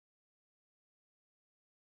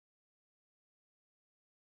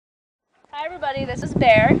Hi everybody, this is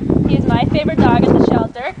Bear. He is my favorite dog at the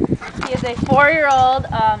shelter. He is a 4-year-old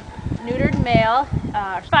neutered male,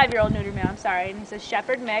 5-year-old neutered male, I'm sorry, and he's a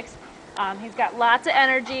shepherd mix. He's got lots of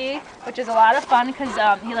energy, which is a lot of fun because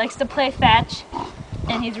he likes to play fetch,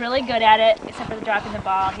 and he's really good at it, except for the dropping the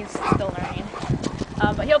ball. He's still learning.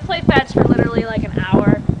 But he'll play fetch for literally like an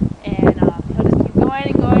hour, and he'll just keep going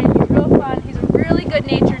and going. He's real fun. He's a really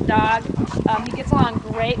good-natured dog. He gets along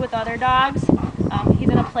great with other dogs. He's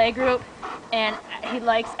in a play group, and he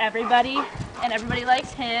likes everybody, and everybody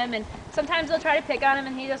likes him, and sometimes they'll try to pick on him,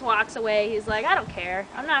 and he just walks away. He's like, I don't care.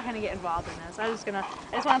 I'm not going to get involved in this. I just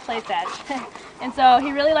want to play fetch. And so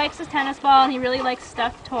he really likes his tennis ball, and he really likes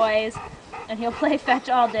stuffed toys, and he'll play fetch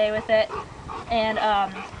all day with it. And,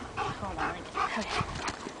 hold on,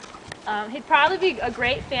 okay. He'd probably be a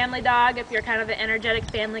great family dog if you're kind of an energetic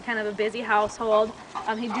family, kind of a busy household.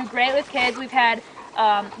 He'd do great with kids. We've had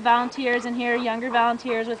volunteers in here, younger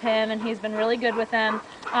volunteers with him, and he's been really good with them.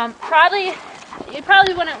 You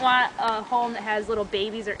probably wouldn't want a home that has little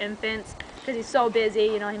babies or infants because he's so busy,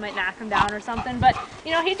 you know, he might knock them down or something. But,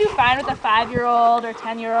 you know, he'd do fine with a 5-year-old or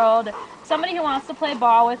 10-year-old, somebody who wants to play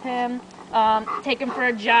ball with him, take him for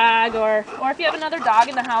a jog, or if you have another dog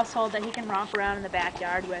in the household that he can romp around in the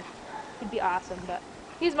backyard with, he'd be awesome. But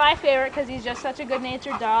he's my favorite because he's just such a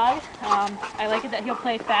good-natured dog. I like it that he'll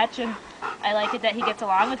play fetch, and I like it that he gets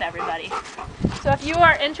along with everybody. So if you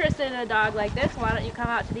are interested in a dog like this, why don't you come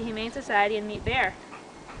out to the Humane Society and meet Bear.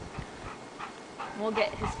 We'll get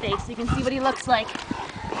his face so you can see what he looks like.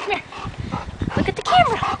 Come here. Look at the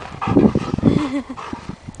camera.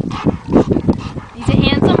 He's a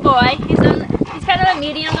handsome boy. He's kind of a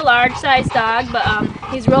medium to large size dog, but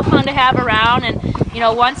he's real fun to have around. And you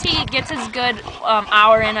know, once he gets his good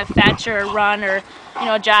hour in of fetch or run or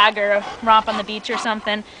jog or romp on the beach or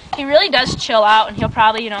something, he really does chill out, and he'll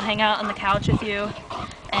probably hang out on the couch with you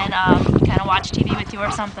and kind of watch TV with you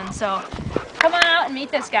or something. So come on out and meet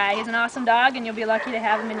this guy. He's an awesome dog, and you'll be lucky to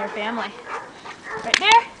have him in your family. Right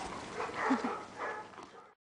there.